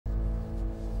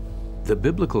The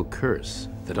biblical curse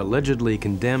that allegedly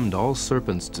condemned all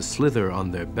serpents to slither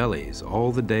on their bellies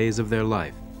all the days of their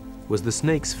life was the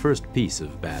snake's first piece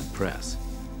of bad press.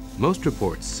 Most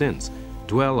reports since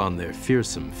dwell on their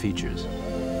fearsome features,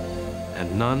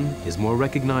 and none is more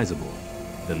recognizable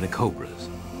than the cobras.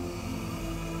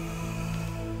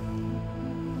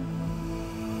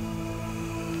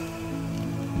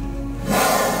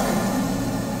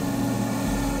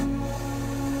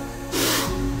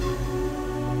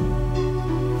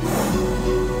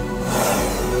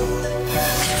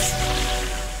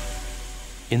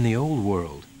 In the Old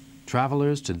World,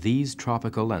 travelers to these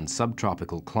tropical and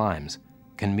subtropical climes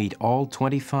can meet all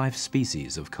 25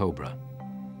 species of cobra.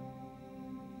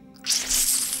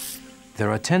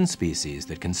 There are 10 species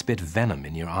that can spit venom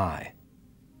in your eye.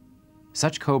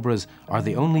 Such cobras are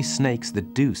the only snakes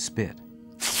that do spit,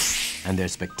 and they're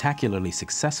spectacularly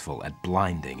successful at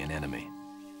blinding an enemy.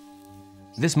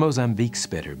 This Mozambique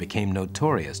spitter became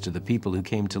notorious to the people who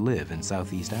came to live in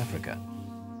Southeast Africa.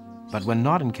 But when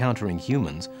not encountering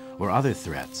humans or other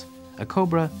threats, a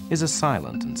cobra is a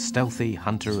silent and stealthy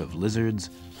hunter of lizards,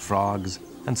 frogs,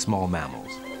 and small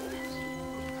mammals.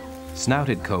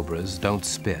 Snouted cobras don't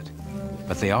spit,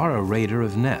 but they are a raider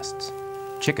of nests.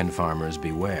 Chicken farmers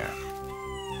beware.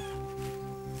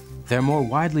 They're more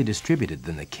widely distributed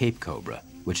than the Cape cobra,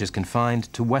 which is confined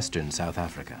to western South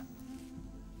Africa.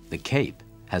 The Cape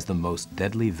has the most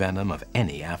deadly venom of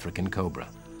any African cobra.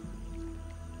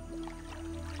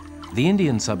 The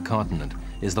Indian subcontinent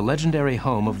is the legendary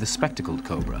home of the spectacled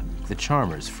cobra, the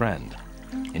charmer's friend.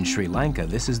 In Sri Lanka,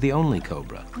 this is the only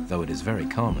cobra, though it is very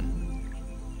common.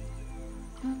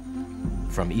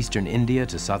 From eastern India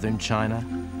to southern China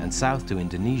and south to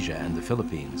Indonesia and the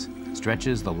Philippines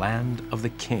stretches the land of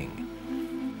the king.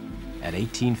 At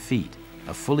 18 feet,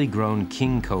 a fully grown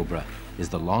king cobra is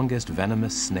the longest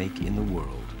venomous snake in the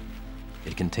world.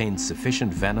 It contains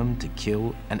sufficient venom to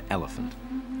kill an elephant.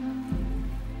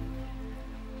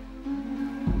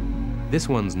 This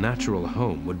one's natural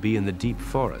home would be in the deep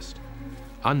forest.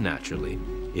 Unnaturally,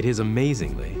 it is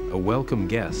amazingly a welcome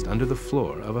guest under the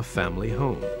floor of a family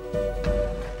home.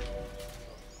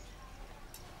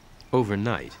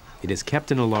 Overnight, it is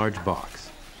kept in a large box.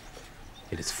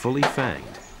 It is fully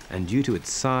fanged, and due to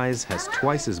its size, has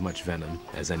twice as much venom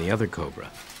as any other cobra.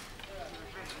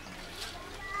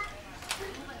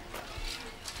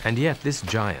 And yet this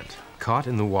giant, caught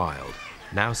in the wild,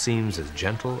 now seems as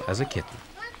gentle as a kitten.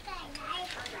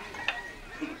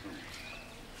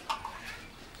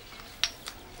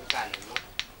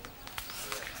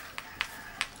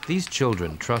 These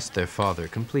children trust their father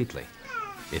completely.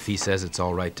 If he says it's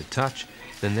all right to touch,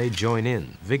 then they join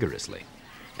in vigorously,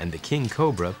 and the king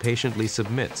cobra patiently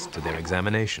submits to their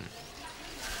examination.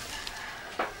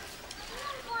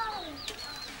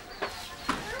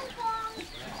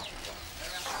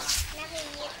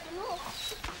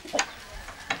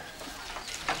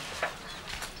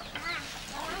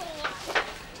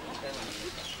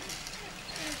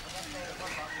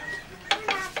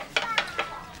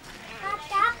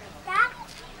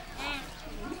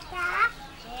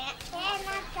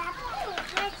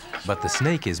 But the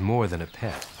snake is more than a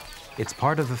pet. It's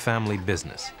part of the family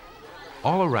business.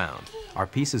 All around are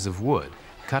pieces of wood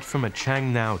cut from a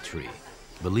chang nao tree,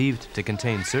 believed to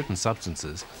contain certain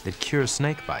substances that cure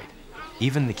snake bite,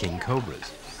 even the king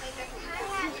cobras.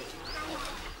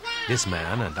 This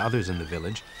man and others in the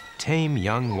village tame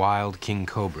young wild king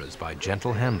cobras by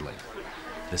gentle handling.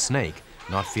 The snake,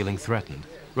 not feeling threatened,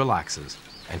 relaxes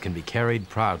and can be carried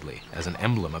proudly as an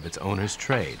emblem of its owner's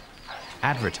trade,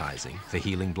 advertising the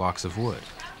healing blocks of wood.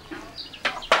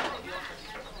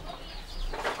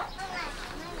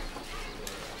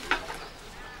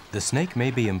 The snake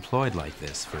may be employed like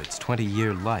this for its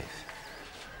 20-year life.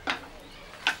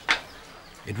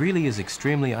 It really is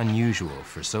extremely unusual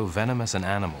for so venomous an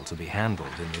animal to be handled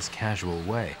in this casual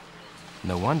way.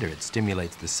 No wonder it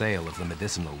stimulates the sale of the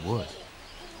medicinal wood.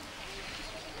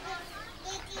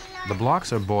 The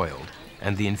blocks are boiled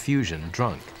and the infusion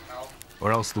drunk,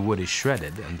 or else the wood is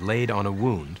shredded and laid on a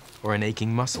wound or an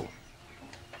aching muscle.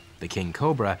 The king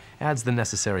cobra adds the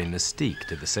necessary mystique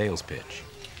to the sales pitch.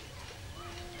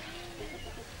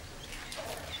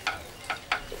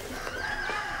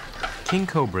 King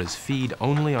cobras feed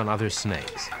only on other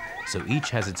snakes, so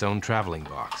each has its own traveling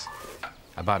box.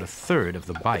 About a third of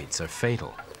the bites are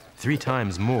fatal, 3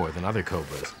 times more than other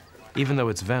cobras, even though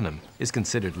its venom is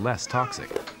considered less toxic.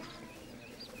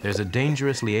 There's a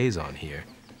dangerous liaison here,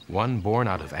 one born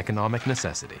out of economic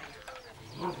necessity.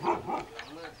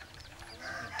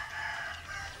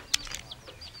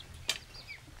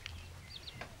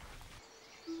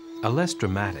 A less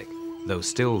dramatic, though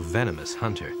still venomous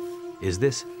hunter is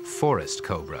this forest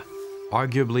cobra,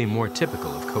 arguably more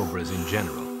typical of cobras in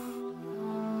general.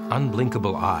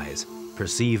 Unblinkable eyes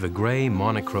perceive a gray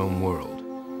monochrome world.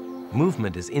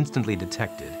 Movement is instantly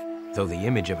detected, though the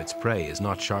image of its prey is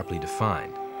not sharply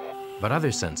defined, but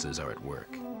other senses are at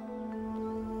work.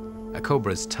 A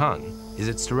cobra's tongue is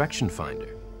its direction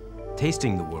finder,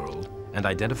 tasting the world and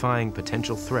identifying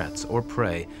potential threats or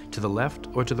prey to the left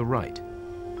or to the right.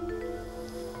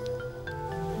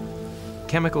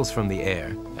 Chemicals from the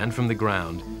air and from the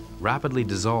ground rapidly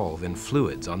dissolve in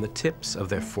fluids on the tips of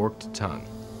their forked tongue.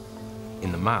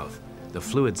 In the mouth, the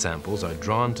fluid samples are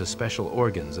drawn to special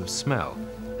organs of smell,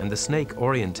 and the snake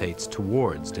orientates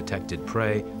towards detected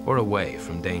prey or away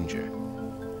from danger.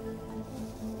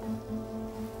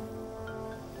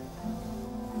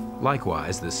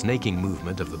 Likewise, the snaking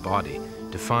movement of the body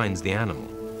defines the animal.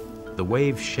 The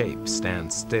wave shape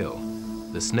stands still.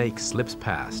 The snake slips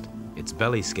past, its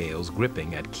belly scales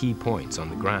gripping at key points on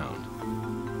the ground.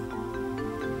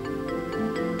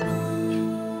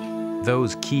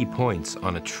 Those key points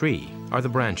on a tree are the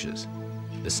branches.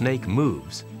 The snake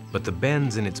moves, but the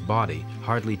bends in its body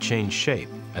hardly change shape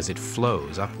as it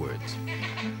flows upwards.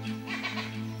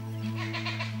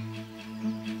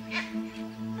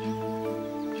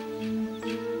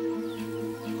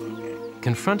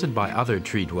 Confronted by other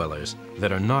tree dwellers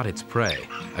that are not its prey,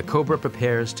 a cobra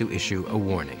prepares to issue a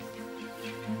warning.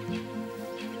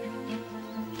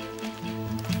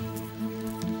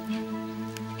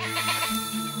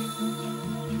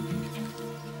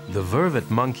 The vervet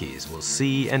monkeys will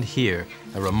see and hear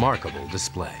a remarkable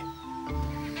display.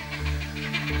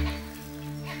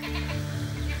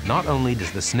 Not only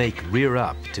does the snake rear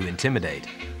up to intimidate,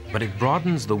 but it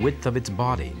broadens the width of its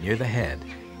body near the head,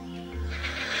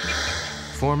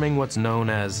 forming what's known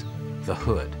as the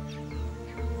hood.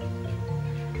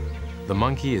 The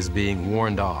monkey is being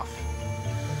warned off.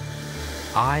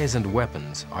 Eyes and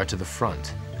weapons are to the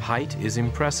front. Height is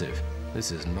impressive.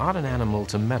 This is not an animal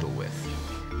to meddle with.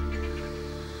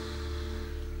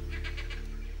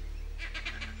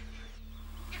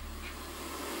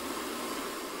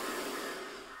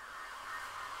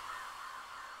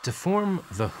 To form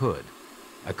the hood,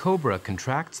 a cobra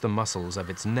contracts the muscles of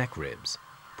its neck ribs,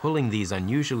 pulling these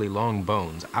unusually long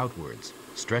bones outwards,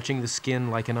 stretching the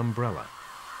skin like an umbrella.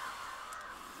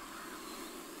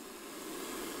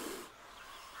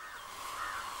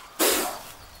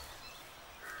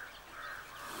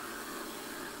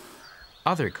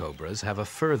 Other cobras have a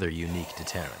further unique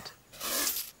deterrent: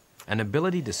 an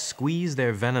ability to squeeze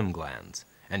their venom glands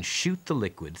and shoot the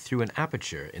liquid through an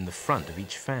aperture in the front of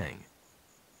each fang.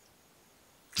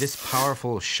 This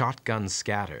powerful shotgun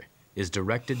scatter is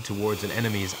directed towards an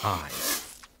enemy's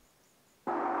eyes.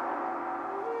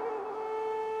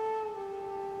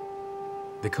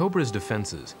 The cobra's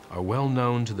defenses are well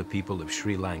known to the people of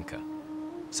Sri Lanka.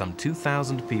 Some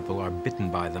 2,000 people are bitten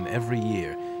by them every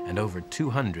year, and over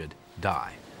 200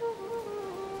 die.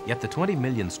 Yet the 20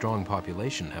 million strong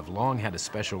population have long had a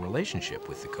special relationship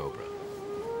with the cobra.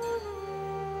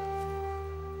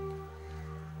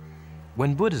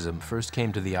 When Buddhism first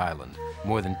came to the island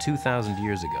more than 2,000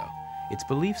 years ago, its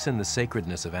beliefs in the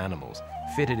sacredness of animals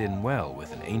fitted in well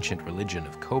with an ancient religion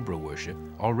of cobra worship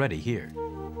already here.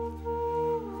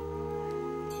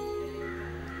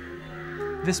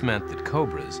 This meant that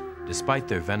cobras, despite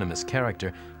their venomous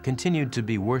character, continued to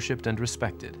be worshipped and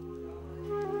respected.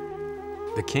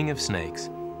 The king of snakes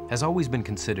has always been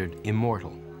considered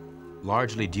immortal,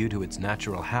 largely due to its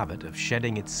natural habit of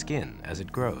shedding its skin as it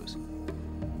grows.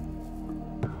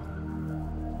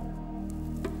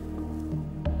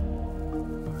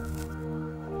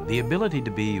 The ability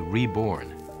to be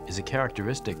reborn is a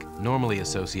characteristic normally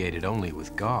associated only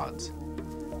with gods.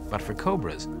 But for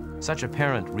cobras, such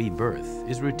apparent rebirth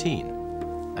is routine.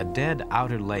 A dead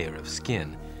outer layer of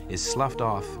skin is sloughed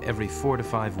off every 4 to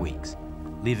 5 weeks,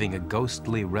 leaving a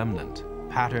ghostly remnant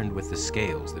patterned with the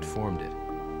scales that formed it.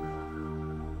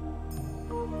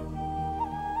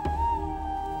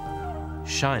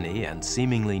 Shiny and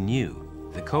seemingly new,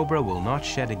 the cobra will not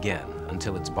shed again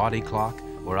until its body clock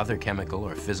or other chemical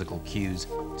or physical cues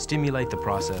stimulate the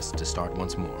process to start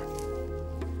once more.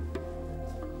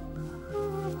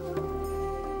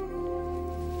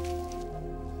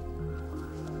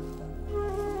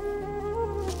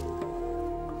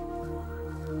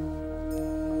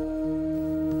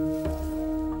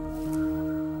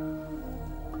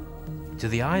 To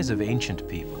the eyes of ancient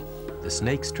people, the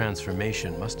snake's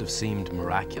transformation must have seemed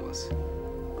miraculous.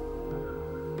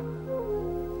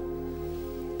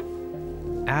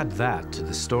 Add that to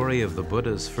the story of the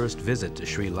Buddha's first visit to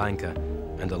Sri Lanka,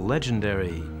 and a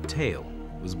legendary tale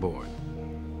was born.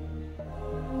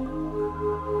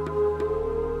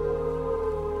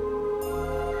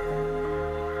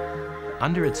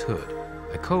 Under its hood,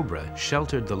 a cobra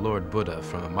sheltered the Lord Buddha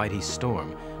from a mighty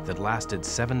storm that lasted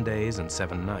 7 days and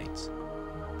 7 nights.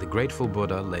 The grateful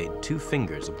Buddha laid 2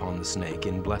 fingers upon the snake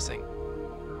in blessing.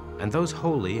 And those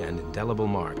holy and indelible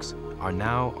marks are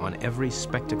now on every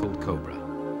spectacled cobra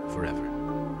forever.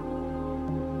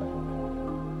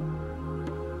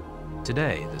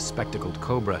 Today, the spectacled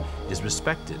cobra is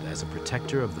respected as a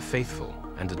protector of the faithful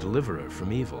and a deliverer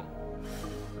from evil.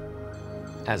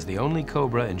 As the only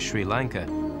cobra in Sri Lanka,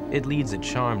 it leads a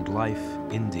charmed life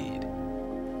indeed.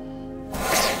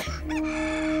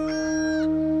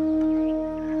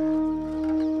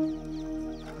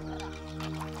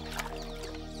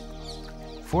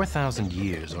 "4,000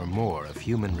 years or more of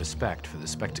human respect for the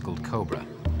spectacled cobra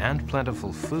and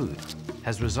plentiful food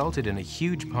has resulted in a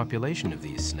huge population of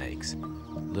these snakes.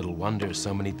 Little wonder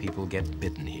so many people get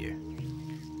bitten here."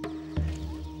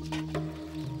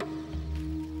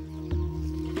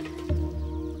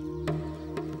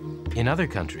 In other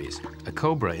countries, a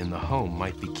cobra in the home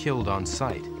might be killed on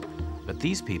sight, but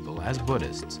these people, as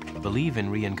Buddhists, believe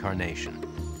in reincarnation.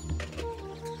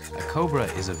 A cobra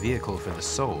is a vehicle for the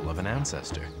soul of an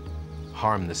ancestor.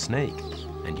 Harm the snake,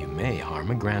 and you may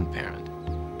harm a grandparent.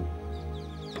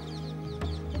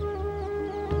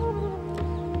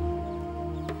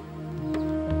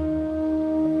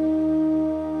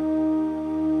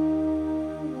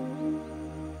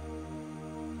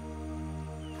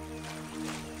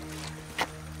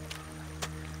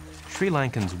 Sri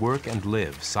Lankans work and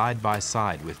live side by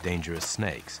side with dangerous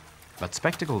snakes, but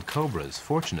spectacled cobras,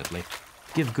 fortunately,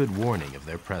 give good warning of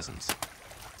their presence.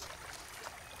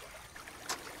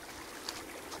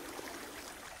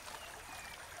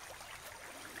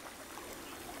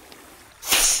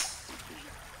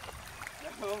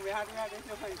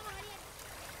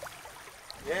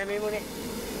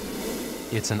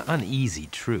 It's an uneasy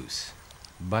truce,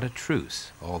 but a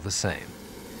truce all the same.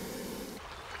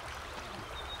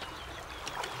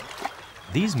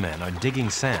 These men are digging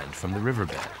sand from the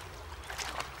riverbed.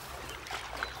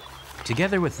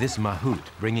 Together with this mahout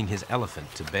bringing his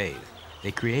elephant to bathe,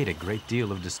 they create a great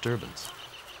deal of disturbance.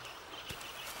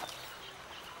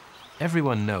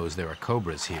 Everyone knows there are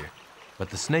cobras here,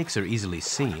 but the snakes are easily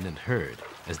seen and heard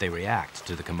as they react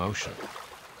to the commotion.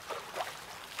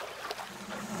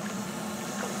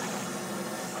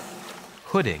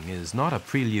 Hooding is not a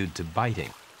prelude to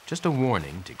biting, just a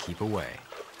warning to keep away.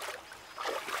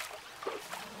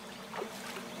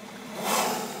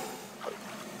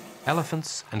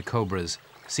 Elephants and cobras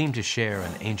seem to share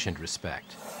an ancient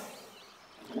respect.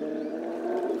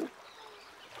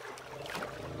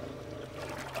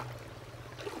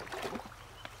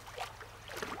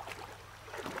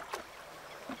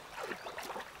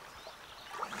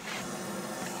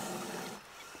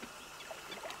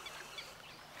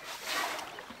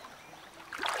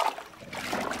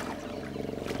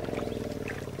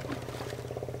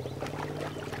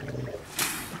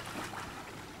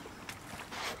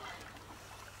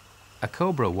 A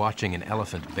cobra watching an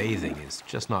elephant bathing is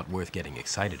just not worth getting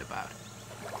excited about.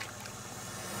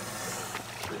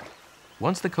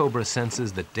 Once the cobra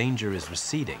senses that danger is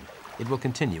receding, it will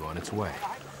continue on its way.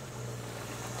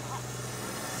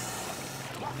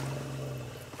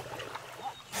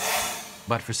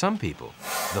 But for some people,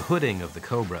 the hooding of the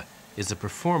cobra is a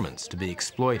performance to be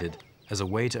exploited as a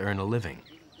way to earn a living.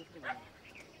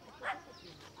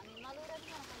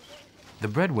 The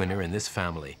breadwinner in this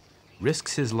family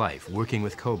risks his life working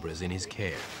with cobras in his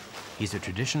care. He's a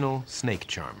traditional snake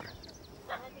charmer.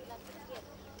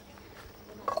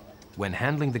 When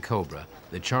handling the cobra,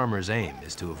 the charmer's aim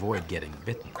is to avoid getting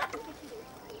bitten.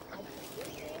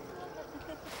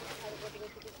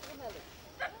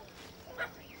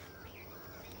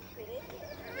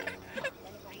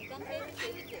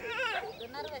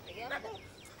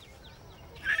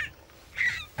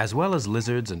 As well as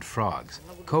lizards and frogs,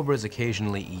 cobras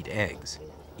occasionally eat eggs,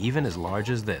 even as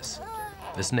large as this.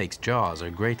 The snake's jaws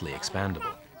are greatly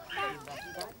expandable.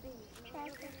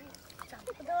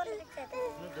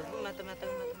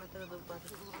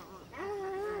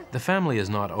 The family is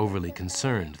not overly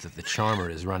concerned that the charmer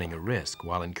is running a risk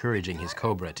while encouraging his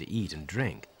cobra to eat and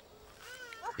drink.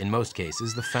 In most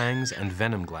cases, the fangs and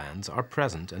venom glands are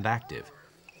present and active.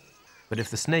 But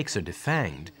if the snakes are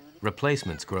defanged,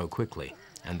 replacements grow quickly,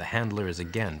 and the handler is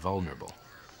again vulnerable.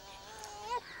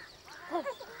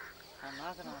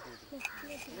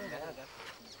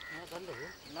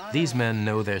 These men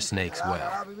know their snakes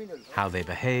well, how they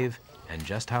behave, and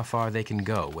just how far they can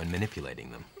go when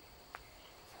manipulating them.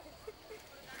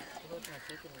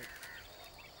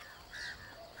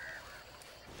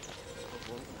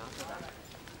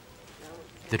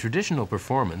 The traditional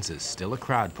performance is still a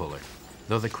crowd puller,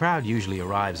 though the crowd usually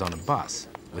arrives on a bus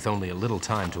with only a little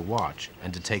time to watch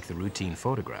and to take the routine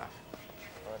photograph.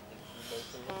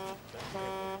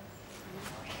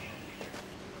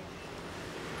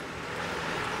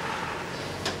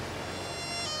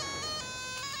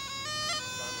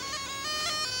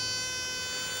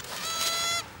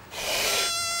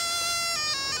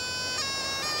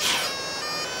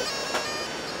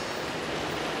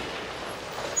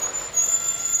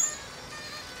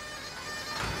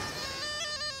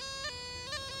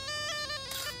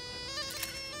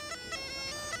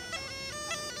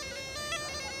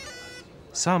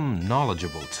 Some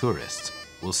knowledgeable tourists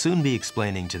will soon be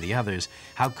explaining to the others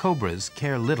how cobras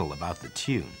care little about the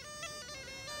tune.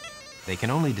 They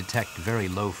can only detect very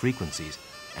low frequencies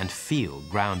and feel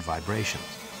ground vibrations,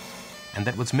 and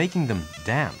that what's making them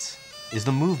dance is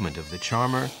the movement of the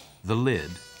charmer, the lid,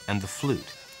 and the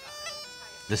flute.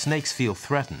 The snakes feel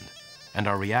threatened and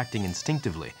are reacting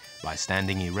instinctively by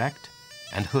standing erect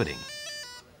and hooding.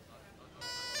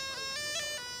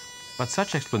 But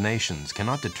such explanations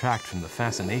cannot detract from the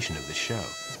fascination of the show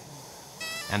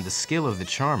and the skill of the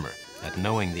charmer at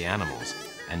knowing the animals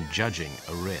and judging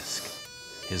a risk.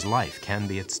 His life can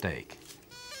be at stake.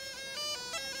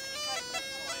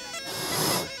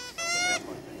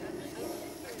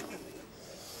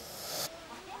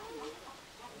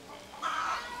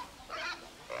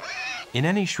 In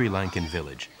any Sri Lankan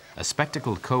village, a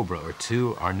spectacled cobra or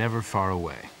two are never far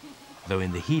away, though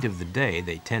in the heat of the day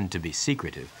they tend to be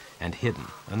secretive and hidden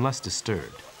unless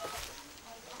disturbed.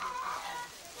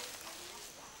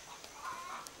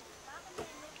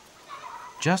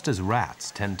 Just as rats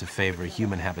tend to favor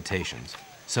human habitations,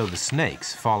 so the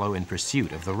snakes follow in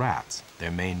pursuit of the rats,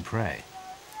 their main prey.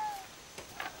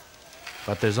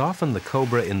 But there's often the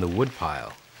cobra in the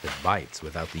woodpile that bites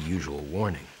without the usual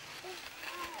warning.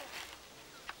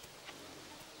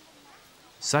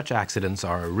 Such accidents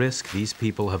are a risk these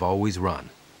people have always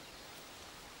run.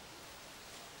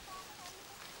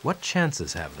 What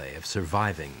chances have they of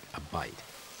surviving a bite?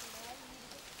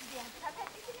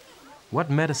 What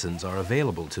medicines are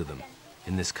available to them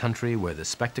in this country where the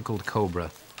spectacled cobra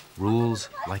rules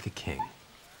like a king?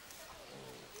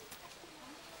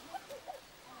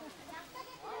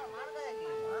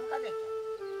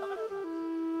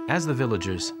 As the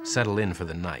villagers settle in for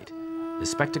the night, the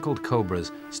spectacled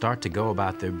cobras start to go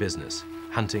about their business,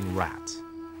 hunting rats.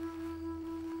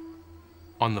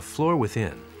 On the floor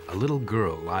within, a little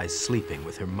girl lies sleeping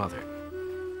with her mother.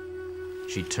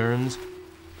 She turns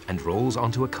and rolls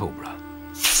onto a cobra.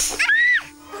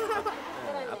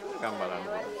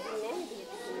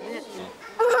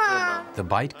 The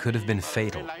bite could have been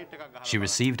fatal. She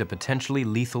received a potentially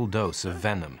lethal dose of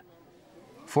venom.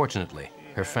 Fortunately,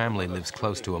 her family lives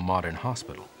close to a modern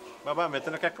hospital.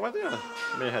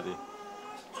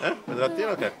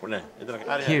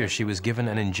 Here she was given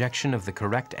an injection of the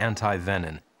correct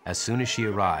anti-venom as soon as she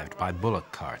arrived by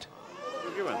bullock cart.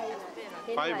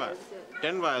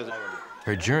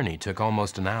 Her journey took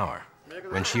almost an hour.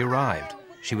 When she arrived,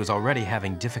 she was already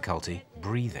having difficulty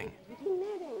breathing.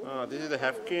 This is the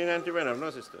half-cane antivenom,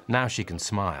 no, sister? Now she can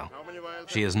smile.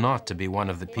 She is not to be one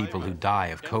of the people who die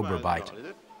of cobra bite.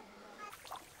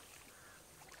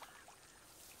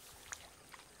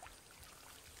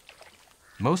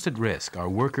 Most at risk are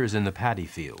workers in the paddy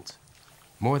fields.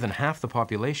 More than half the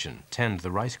population tend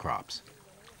the rice crops.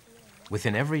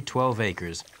 Within every 12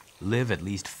 acres live at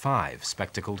least 5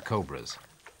 spectacled cobras.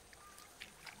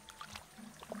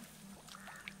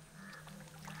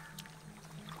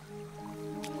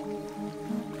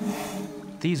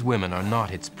 These women are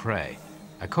not its prey.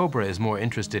 A cobra is more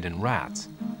interested in rats,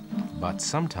 but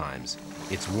sometimes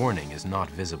its warning is not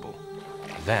visible.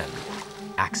 Then,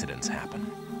 accidents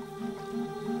happen.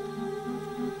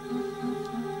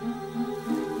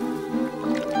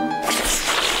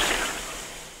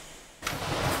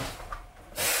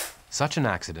 Such an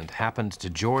accident happened to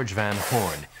George Van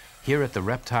Horn here at the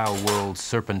Reptile World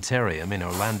Serpentarium in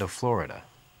Orlando, Florida.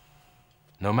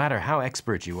 No matter how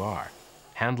expert you are,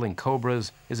 handling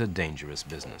cobras is a dangerous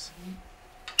business.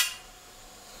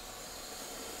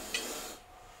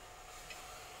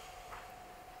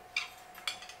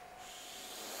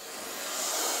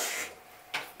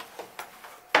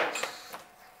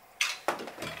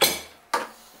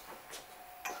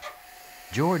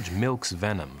 George milks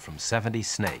venom from 70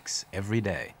 snakes every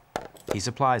day. He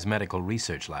supplies medical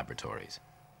research laboratories.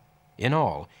 In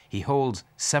all, he holds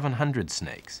 700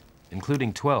 snakes,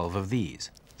 including 12 of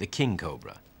these, the king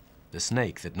cobra, the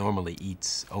snake that normally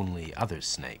eats only other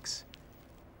snakes.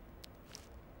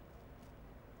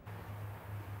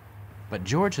 But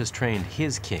George has trained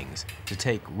his kings to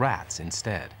take rats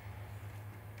instead.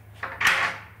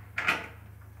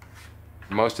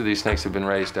 Most of these snakes have been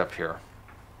raised up here.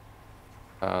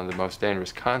 The most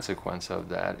dangerous consequence of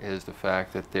that is the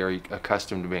fact that they're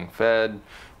accustomed to being fed.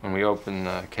 When we open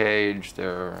the cage,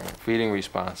 their feeding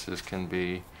responses can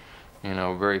be,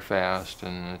 very fast,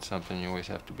 and it's something you always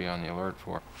have to be on the alert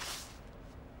for.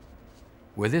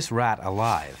 Were this rat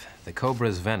alive, the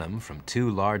cobra's venom from 2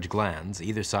 large glands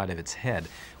either side of its head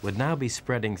would now be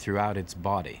spreading throughout its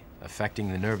body,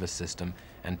 affecting the nervous system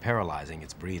and paralyzing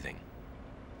its breathing.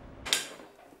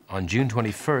 On June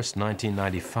 21,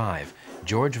 1995,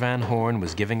 George Van Horn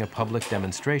was giving a public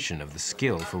demonstration of the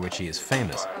skill for which he is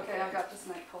famous. Okay, I got the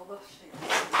snake. Hold up.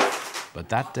 But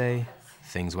that day,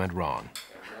 things went wrong.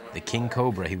 The king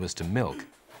cobra he was to milk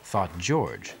thought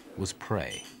George was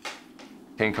prey.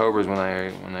 King cobras,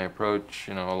 when they approach,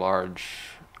 a large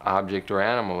object or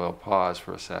animal, they'll pause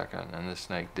for a second, and this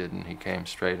snake didn't. He came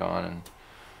straight on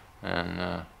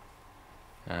and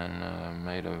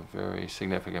made a very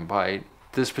significant bite.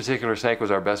 This particular snake was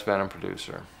our best venom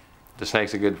producer. The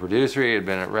snake's a good producer. He had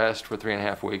been at rest for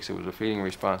 3.5 weeks. It was a feeding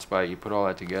response bite. You put all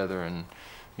that together, and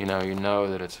you know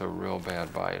that it's a real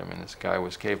bad bite. I mean, this guy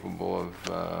was capable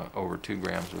of over 2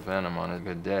 grams of venom on a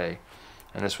good day.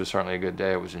 And this was certainly a good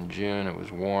day. It was in June, it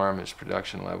was warm, his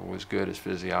production level was good, his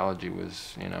physiology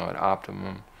was, at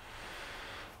optimum.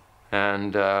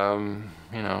 And,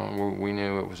 we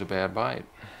knew it was a bad bite.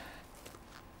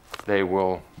 They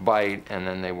will bite and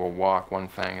then they will walk 1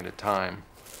 fang at a time,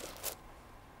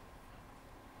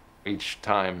 each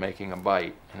time making a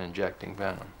bite and injecting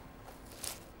venom.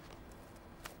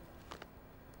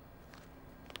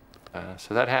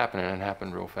 So that happened, and it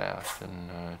happened real fast,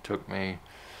 and it took me,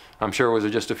 I'm sure it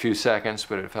was just a few seconds,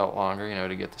 but it felt longer,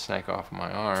 to get the snake off of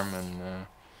my arm. And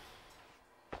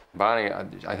Bonnie,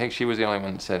 I think she was the only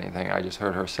one that said anything. I just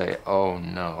heard her say, "Oh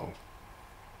no,"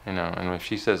 and if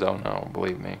she says "oh no,"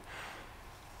 believe me,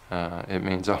 it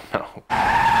means "oh no."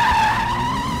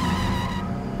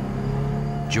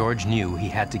 George knew he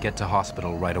had to get to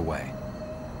hospital right away.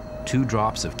 2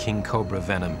 drops of king cobra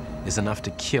venom is enough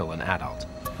to kill an adult,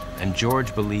 and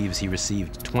George believes he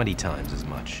received 20 times as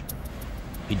much.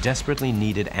 He desperately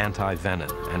needed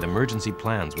anti-venom, and emergency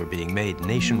plans were being made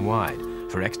nationwide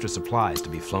for extra supplies to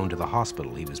be flown to the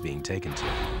hospital he was being taken to.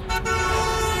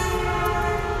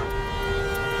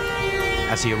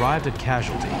 As he arrived at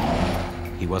casualty,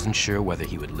 he wasn't sure whether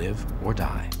he would live or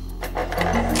die.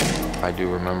 I do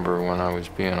remember when I was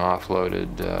being offloaded,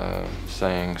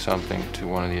 saying something to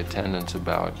one of the attendants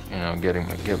about, get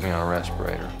me on a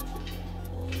respirator.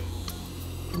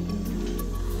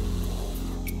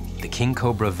 The king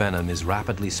cobra venom is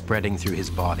rapidly spreading through his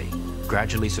body,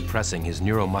 gradually suppressing his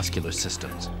neuromuscular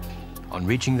systems. On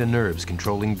reaching the nerves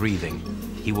controlling breathing,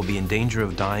 he will be in danger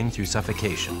of dying through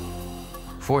suffocation.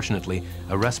 Fortunately,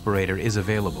 a respirator is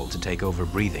available to take over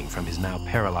breathing from his now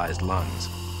paralyzed lungs.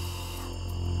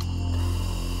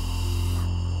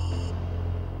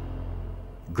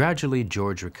 Gradually,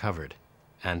 George recovered,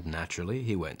 and naturally,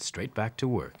 he went straight back to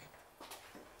work.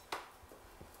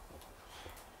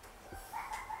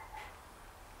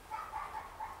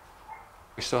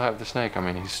 We still have the snake. I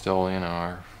mean, he's still,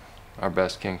 our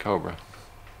best king cobra.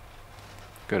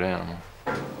 Good animal.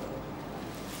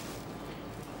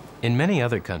 In many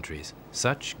other countries,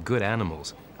 such good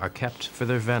animals are kept for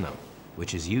their venom,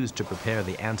 which is used to prepare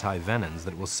the anti-venoms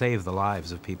that will save the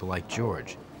lives of people like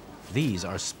George. These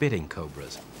are spitting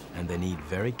cobras, and they need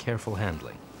very careful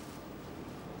handling.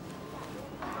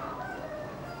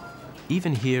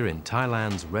 Even here in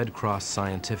Thailand's Red Cross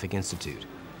Scientific Institute,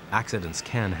 accidents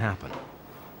can happen.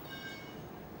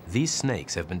 These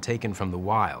snakes have been taken from the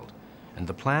wild, and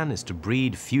the plan is to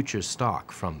breed future stock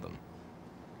from them.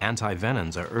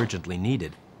 Anti-venoms are urgently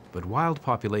needed, but wild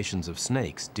populations of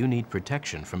snakes do need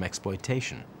protection from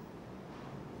exploitation.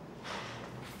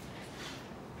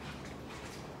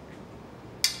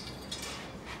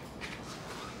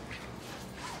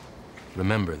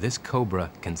 Remember, this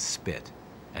cobra can spit,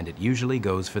 and it usually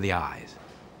goes for the eyes.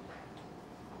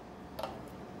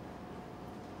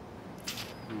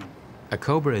 A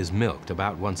cobra is milked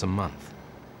about once a month.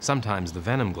 Sometimes the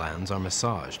venom glands are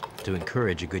massaged to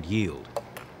encourage a good yield.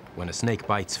 When a snake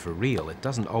bites for real, it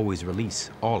doesn't always release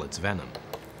all its venom.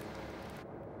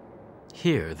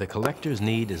 Here, the collectors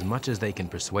need as much as they can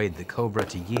persuade the cobra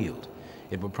to yield.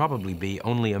 It will probably be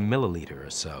only a milliliter or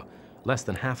so, less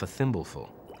than half a thimbleful.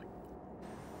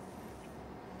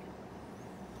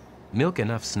 Milk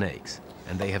enough snakes,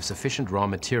 and they have sufficient raw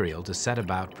material to set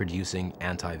about producing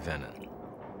anti-venom.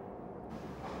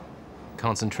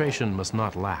 Concentration must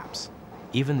not lapse.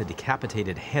 Even the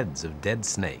decapitated heads of dead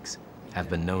snakes have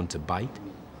been known to bite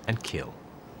and kill.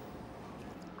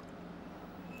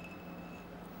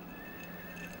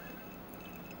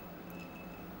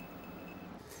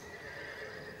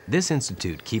 This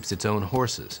institute keeps its own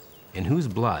horses, in whose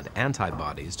blood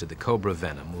antibodies to the cobra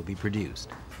venom will be produced.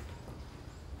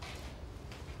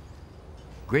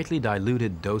 Greatly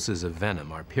diluted doses of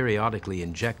venom are periodically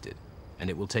injected, and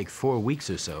it will take 4 weeks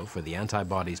or so for the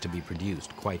antibodies to be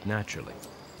produced quite naturally.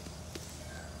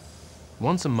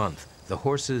 Once a month, the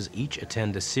horses each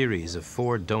attend a series of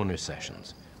 4 donor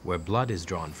sessions, where blood is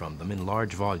drawn from them in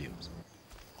large volumes.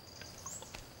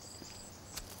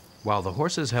 While the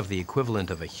horses have the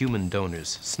equivalent of a human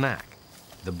donor's snack,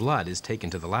 the blood is taken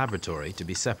to the laboratory to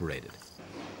be separated.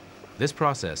 This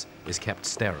process is kept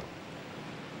sterile.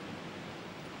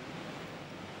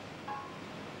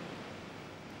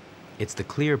 It's the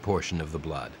clear portion of the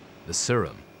blood, the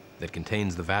serum, that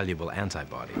contains the valuable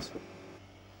antibodies.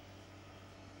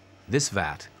 This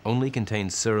vat only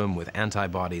contains serum with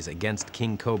antibodies against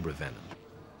king cobra venom.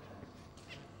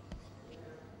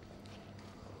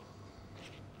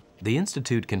 The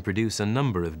Institute can produce a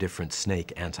number of different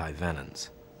snake antivenoms,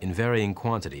 in varying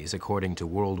quantities according to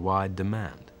worldwide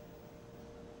demand.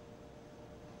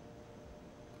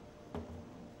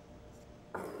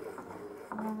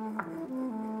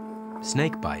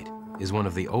 Snakebite is one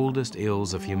of the oldest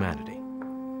ills of humanity.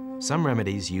 Some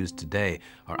remedies used today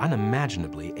are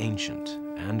unimaginably ancient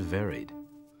and varied.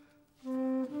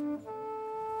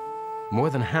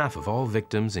 More than half of all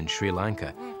victims in Sri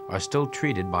Lanka are still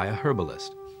treated by a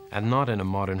herbalist and not in a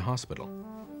modern hospital.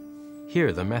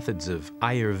 Here, the methods of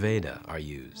Ayurveda are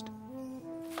used,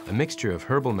 a mixture of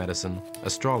herbal medicine,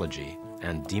 astrology,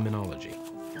 and demonology.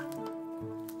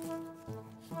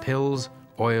 Pills,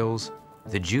 oils,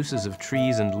 the juices of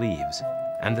trees and leaves,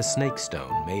 and the snake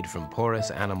stone made from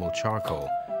porous animal charcoal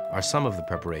are some of the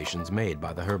preparations made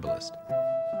by the herbalist.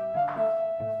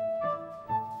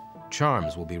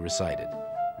 Charms will be recited,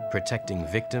 protecting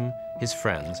victim, his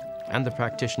friends, and the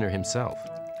practitioner himself.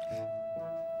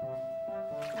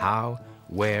 How,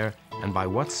 where, and by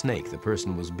what snake the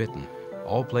person was bitten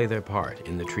all play their part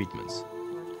in the treatments.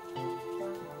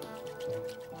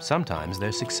 Sometimes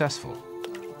they're successful,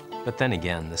 but then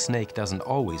again, the snake doesn't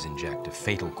always inject a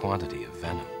fatal quantity of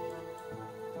venom.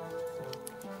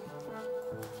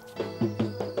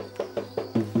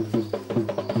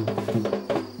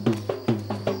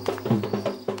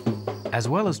 As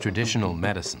well as traditional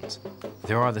medicines,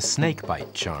 there are the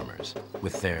snakebite charmers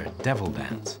with their devil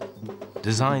dance,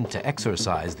 designed to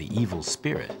exorcise the evil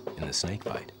spirit in the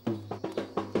snakebite.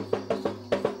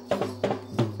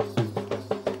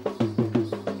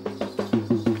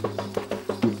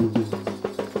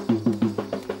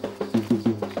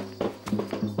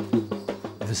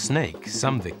 The snake,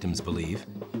 some victims believe,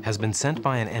 has been sent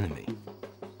by an enemy.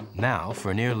 Now,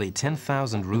 for nearly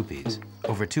 10,000 rupees,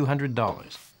 over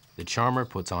 $200, the charmer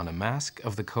puts on a mask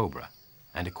of the cobra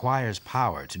and acquires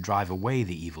power to drive away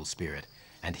the evil spirit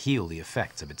and heal the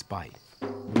effects of its bite.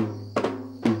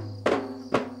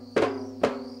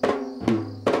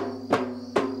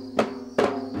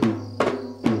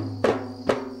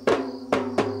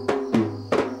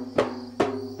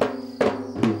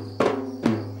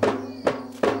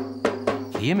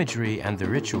 The imagery and the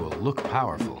ritual look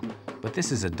powerful, but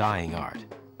this is a dying art.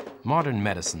 Modern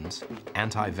medicines,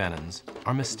 antivenoms,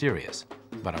 are mysterious,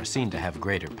 but are seen to have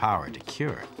greater power to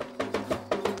cure.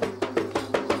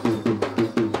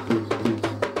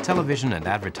 Television and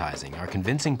advertising are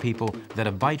convincing people that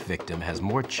a bite victim has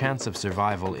more chance of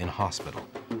survival in hospital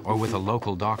or with a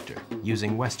local doctor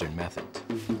using Western methods.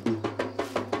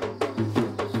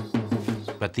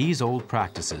 But these old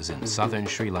practices in southern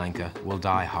Sri Lanka will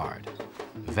die hard.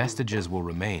 Vestiges will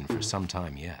remain for some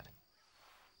time yet.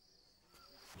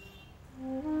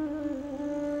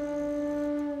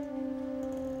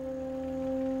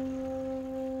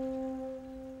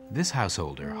 This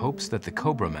householder hopes that the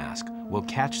cobra mask will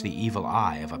catch the evil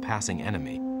eye of a passing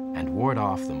enemy and ward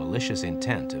off the malicious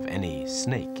intent of any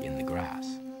snake in the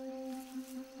grass.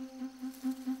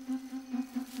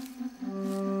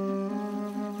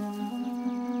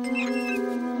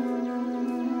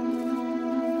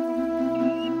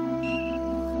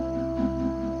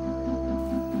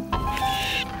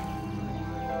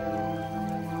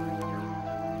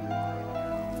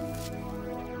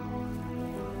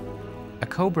 A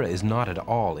cobra is not at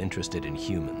all interested in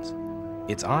humans.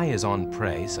 Its eye is on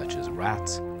prey such as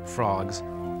rats, frogs,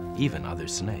 even other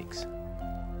snakes.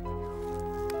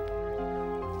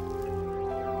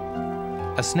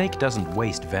 A snake doesn't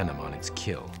waste venom on its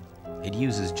kill. It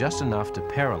uses just enough to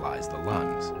paralyze the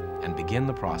lungs and begin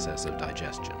the process of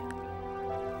digestion.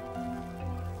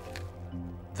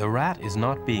 The rat is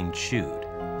not being chewed,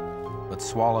 but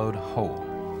swallowed whole.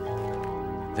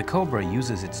 The cobra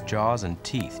uses its jaws and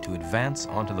teeth to advance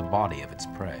onto the body of its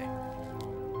prey.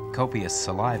 copious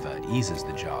saliva eases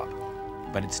the job,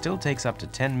 but it still takes up to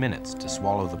 10 minutes to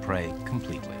swallow the prey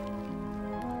completely.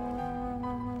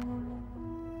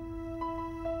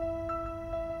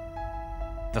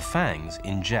 The fangs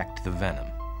inject the venom.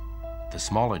 The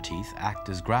smaller teeth act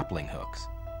as grappling hooks.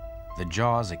 The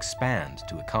jaws expand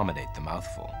to accommodate the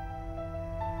mouthful.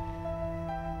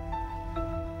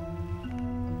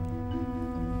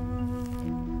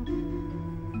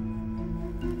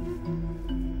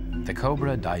 The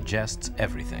cobra digests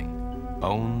everything,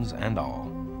 bones and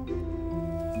all.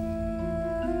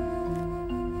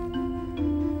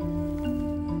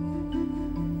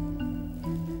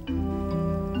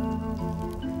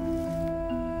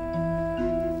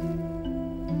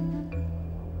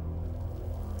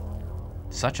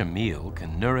 Such a meal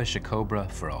can nourish a cobra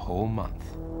for a whole month.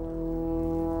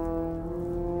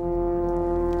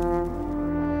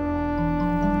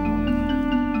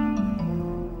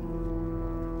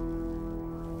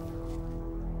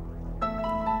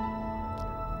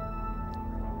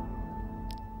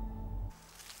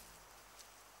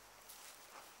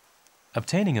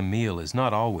 Obtaining a meal is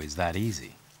not always that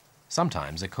easy.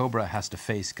 Sometimes a cobra has to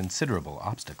face considerable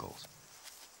obstacles.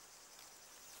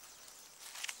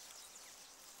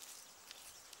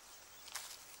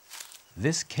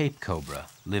 This Cape cobra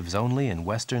lives only in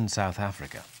western South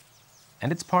Africa,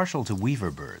 and it's partial to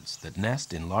weaver birds that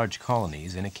nest in large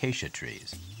colonies in acacia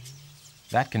trees.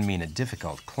 That can mean a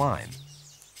difficult climb.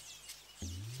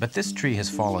 But this tree has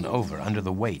fallen over under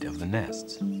the weight of the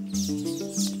nests.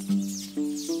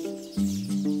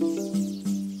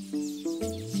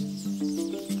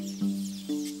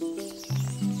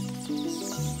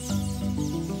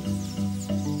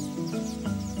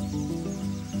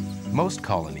 Most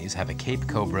colonies have a Cape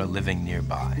cobra living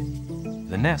nearby.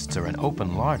 The nests are an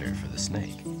open larder for the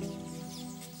snake.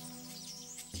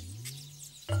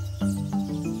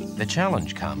 The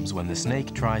challenge comes when the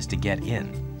snake tries to get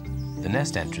in. The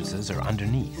nest entrances are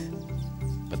underneath,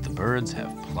 but the birds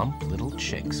have plump little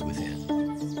chicks within.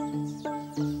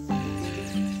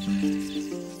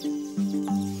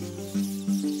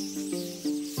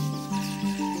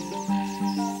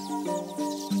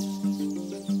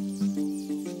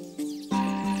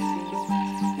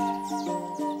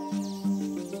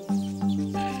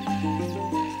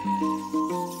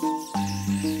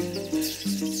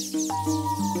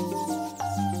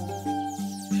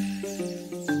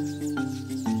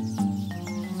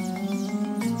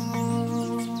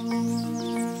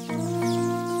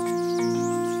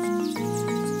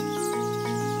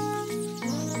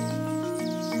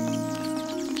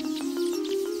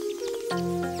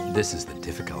 This is the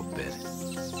difficult bit.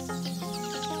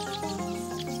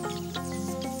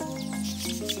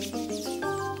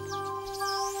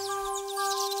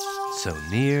 So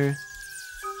near,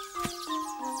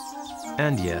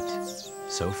 and yet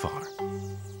so far.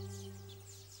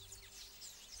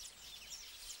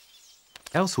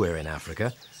 Elsewhere in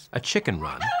Africa, a chicken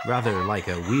run, rather like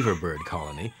a weaver bird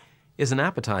colony, is an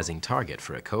appetizing target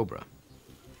for a cobra.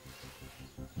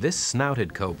 This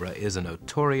snouted cobra is a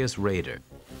notorious raider.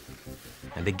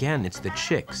 And again, it's the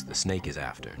chicks the snake is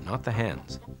after, not the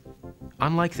hens.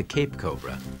 Unlike the Cape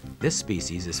cobra, this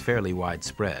species is fairly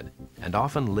widespread and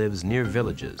often lives near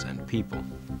villages and people.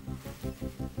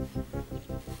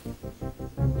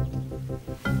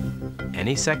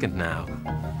 Any second now,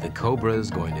 the cobra is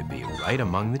going to be right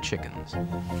among the chickens.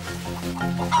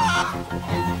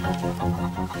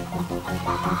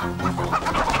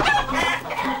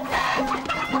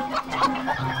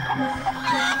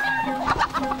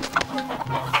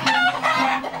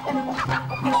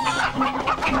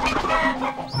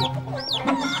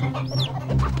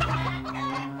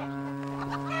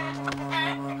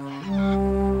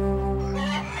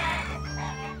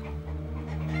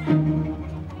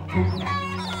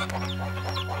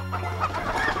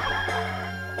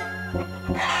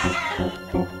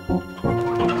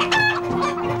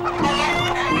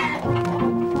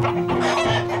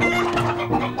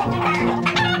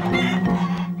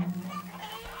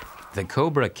 The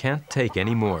cobra can't take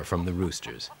any more from the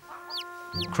roosters.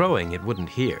 Crowing it wouldn't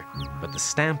hear, but the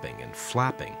stamping and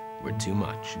flapping were too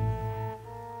much.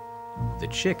 The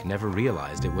chick never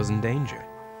realized it was in danger.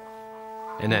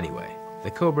 And anyway,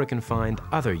 the cobra can find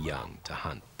other young to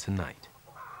hunt tonight.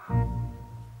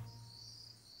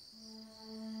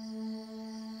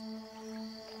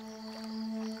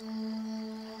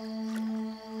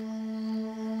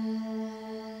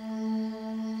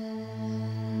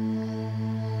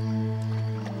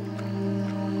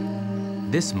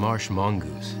 This marsh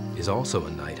mongoose is also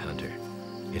a night hunter.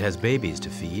 It has babies to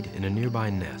feed in a nearby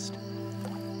nest.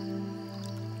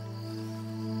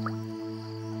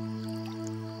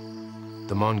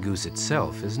 The mongoose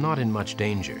itself is not in much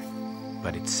danger,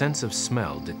 but its sense of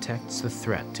smell detects the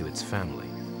threat to its family.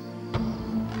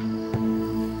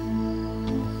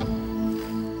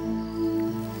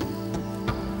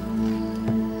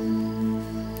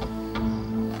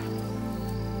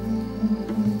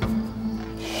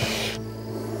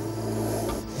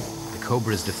 The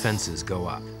cobra's defenses go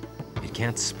up. It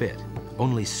can't spit,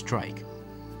 only strike.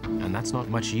 And that's not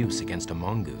much use against a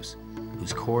mongoose,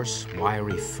 whose coarse,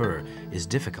 wiry fur is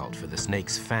difficult for the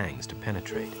snake's fangs to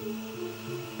penetrate.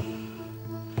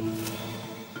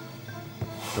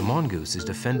 The mongoose is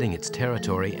defending its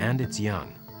territory and its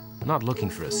young, not looking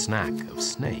for a snack of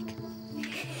snake.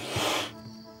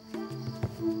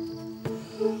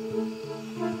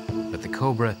 But the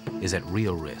cobra is at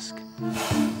real risk.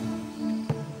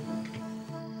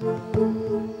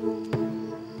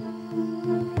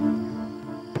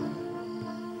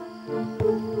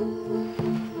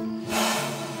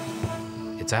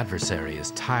 Its adversary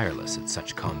is tireless at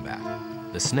such combat.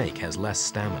 The snake has less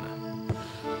stamina.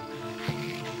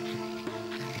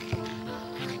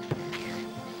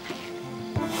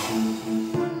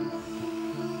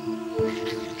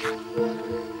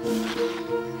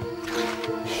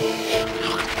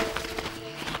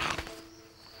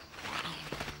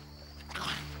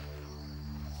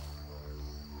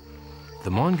 The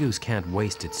mongoose can't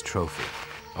waste its trophy,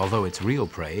 although its real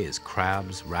prey is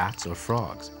crabs, rats, or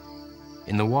frogs.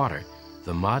 In the water,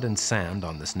 the mud and sand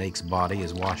on the snake's body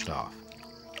is washed off,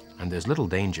 and there's little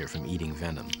danger from eating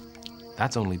venom.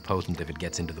 That's only potent if it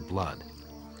gets into the blood.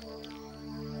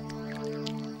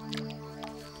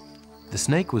 The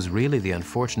snake was really the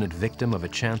unfortunate victim of a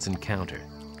chance encounter.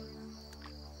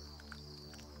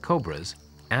 Cobras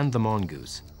and the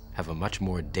mongoose have a much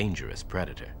more dangerous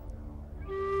predator.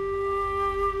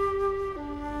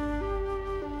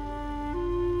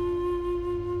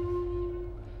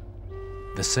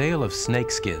 The sale of snake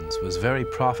skins was very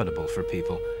profitable for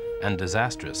people and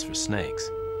disastrous for snakes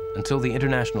until the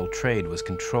international trade was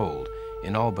controlled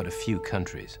in all but a few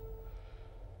countries.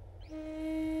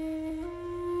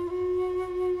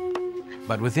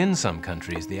 But within some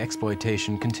countries, the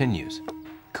exploitation continues.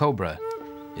 Cobra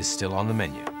is still on the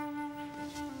menu.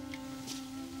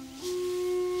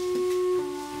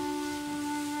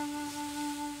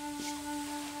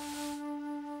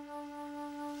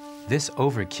 This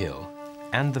overkill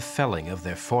and the felling of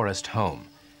their forest home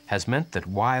has meant that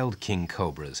wild king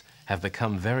cobras have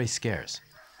become very scarce.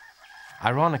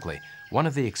 Ironically, one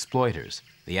of the exploiters,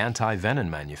 the anti-venom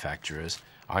manufacturers,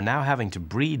 are now having to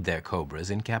breed their cobras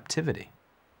in captivity.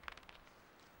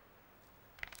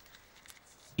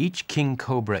 Each king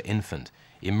cobra infant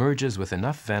emerges with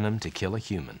enough venom to kill a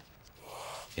human.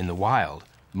 In the wild,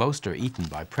 most are eaten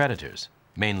by predators,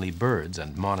 mainly birds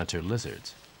and monitor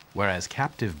lizards, whereas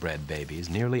captive-bred babies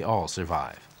nearly all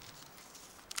survive.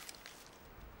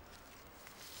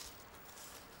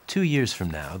 2 years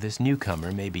from now, this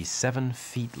newcomer may be 7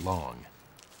 feet long.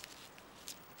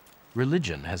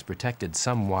 Religion has protected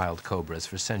some wild cobras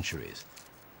for centuries,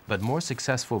 but more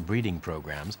successful breeding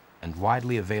programs and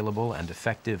widely available and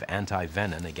effective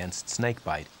anti-venom against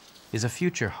snakebite is a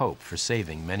future hope for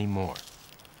saving many more.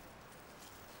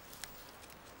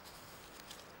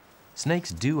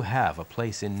 Snakes do have a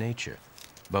place in nature,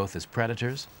 both as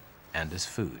predators and as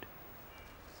food.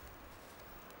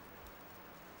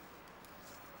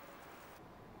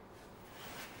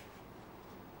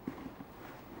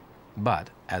 But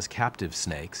as captive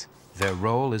snakes, their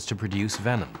role is to produce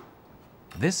venom.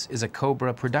 This is a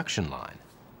cobra production line.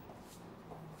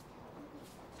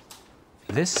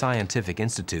 This scientific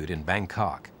institute in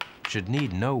Bangkok should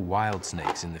need no wild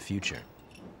snakes in the future.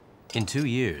 In 2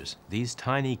 years, these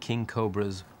tiny king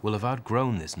cobras will have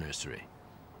outgrown this nursery,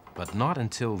 but not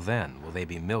until then will they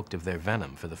be milked of their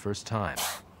venom for the first time.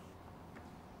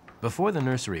 Before the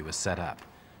nursery was set up,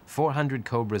 400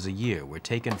 cobras a year were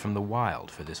taken from the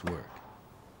wild for this work.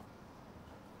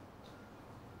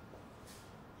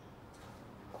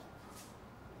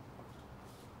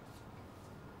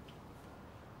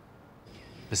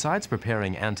 Besides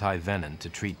preparing anti-venom to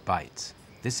treat bites,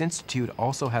 this institute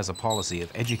also has a policy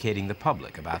of educating the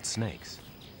public about snakes.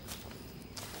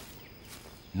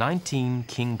 19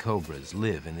 king cobras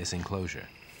live in this enclosure.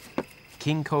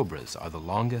 King cobras are the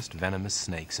longest venomous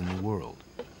snakes in the world.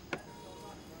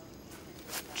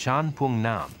 Chan Pung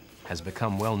Nam has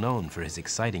become well known for his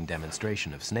exciting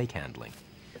demonstration of snake handling,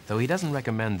 though he doesn't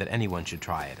recommend that anyone should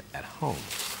try it at home.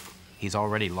 He's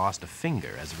already lost a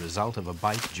finger as a result of a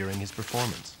bite during his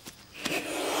performance.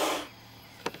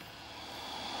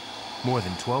 More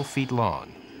than 12 feet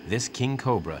long, this king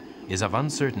cobra is of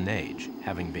uncertain age,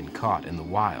 having been caught in the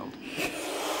wild.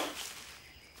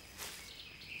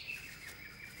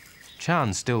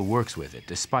 Chan still works with it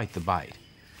despite the bite.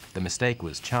 The mistake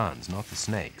was Chan's, not the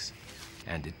snake's.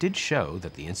 And it did show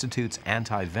that the Institute's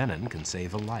anti-venom can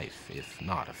save a life, if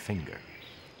not a finger.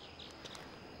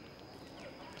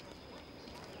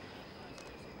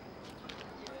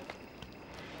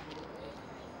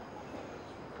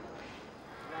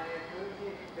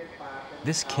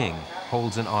 This king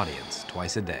holds an audience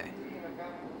twice a day.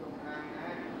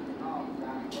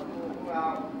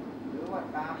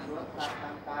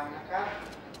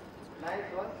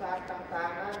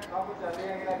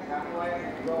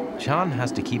 Chan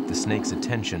has to keep the snake's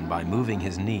attention by moving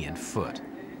his knee and foot.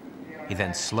 He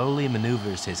then slowly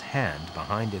maneuvers his hand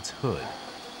behind its hood,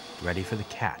 ready for the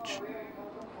catch.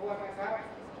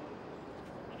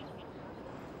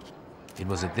 It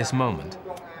was at this moment,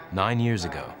 9 years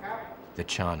ago, that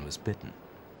Chan was bitten.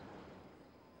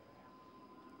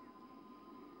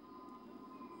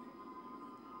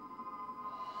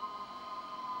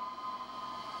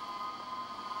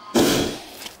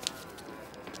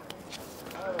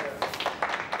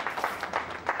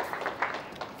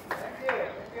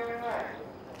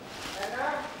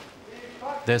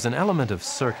 There's an element of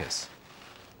circus,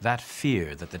 that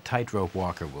fear that the tightrope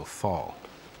walker will fall,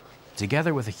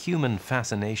 together with a human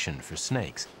fascination for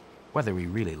snakes, whether we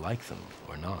really like them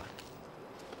or not.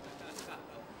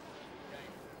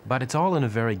 But it's all in a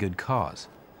very good cause,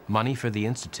 money for the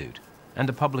Institute, and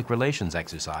a public relations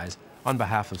exercise on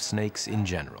behalf of snakes in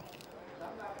general.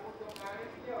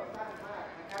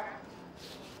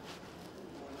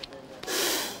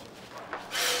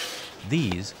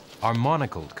 These are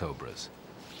monocled cobras,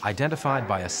 identified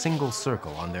by a single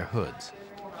circle on their hoods.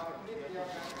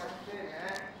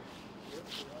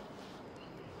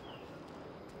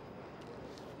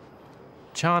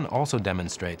 Chan also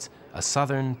demonstrates a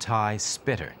southern Thai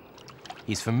spitter.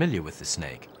 He's familiar with the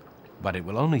snake, but it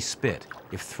will only spit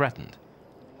if threatened.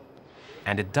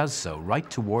 And it does so right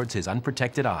towards his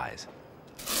unprotected eyes.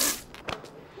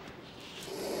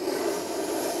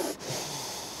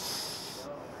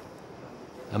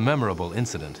 A memorable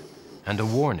incident, and a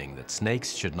warning that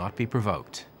snakes should not be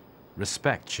provoked.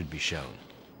 Respect should be shown,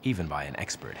 even by an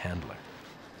expert handler.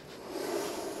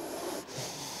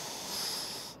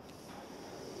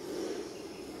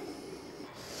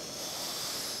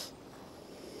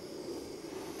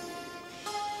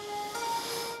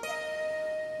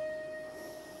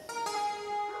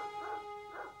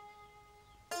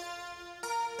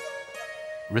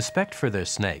 Respect for their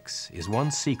snakes is one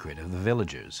secret of the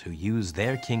villagers who use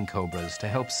their king cobras to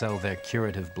help sell their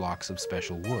curative blocks of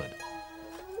special wood.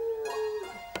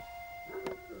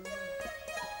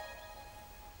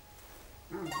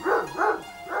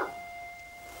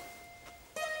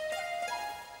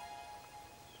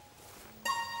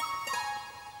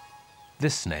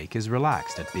 This snake is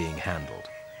relaxed at being handled,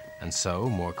 and so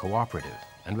more cooperative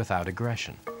and without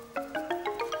aggression.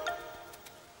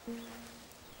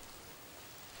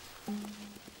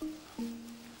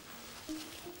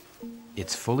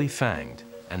 It's fully fanged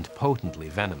and potently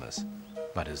venomous,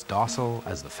 but as docile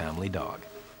as the family dog.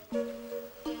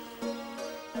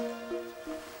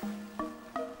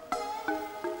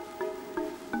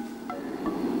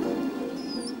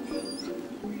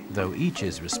 Though each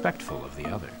is respectful of the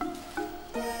other.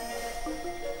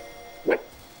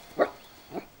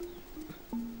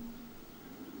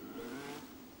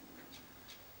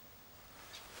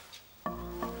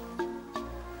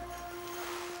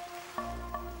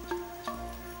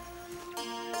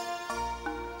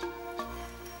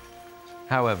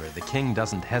 However, the king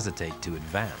doesn't hesitate to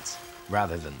advance,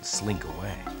 rather than slink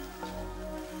away.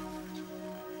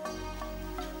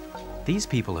 These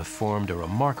people have formed a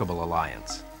remarkable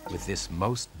alliance with this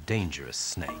most dangerous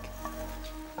snake.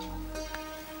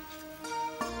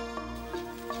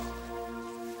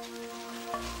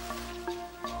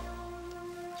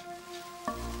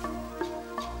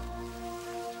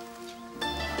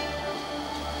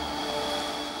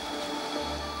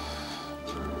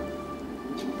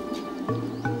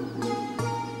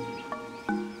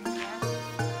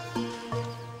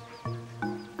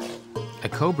 A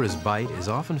cobra's bite is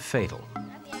often fatal,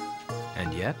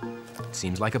 and yet it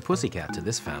seems like a pussycat to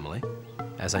this family,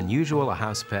 as unusual a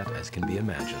house pet as can be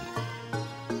imagined.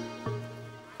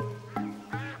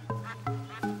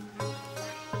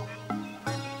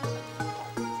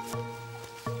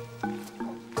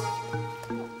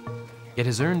 It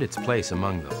has earned its place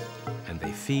among them, and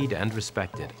they feed and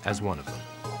respect it as one of them.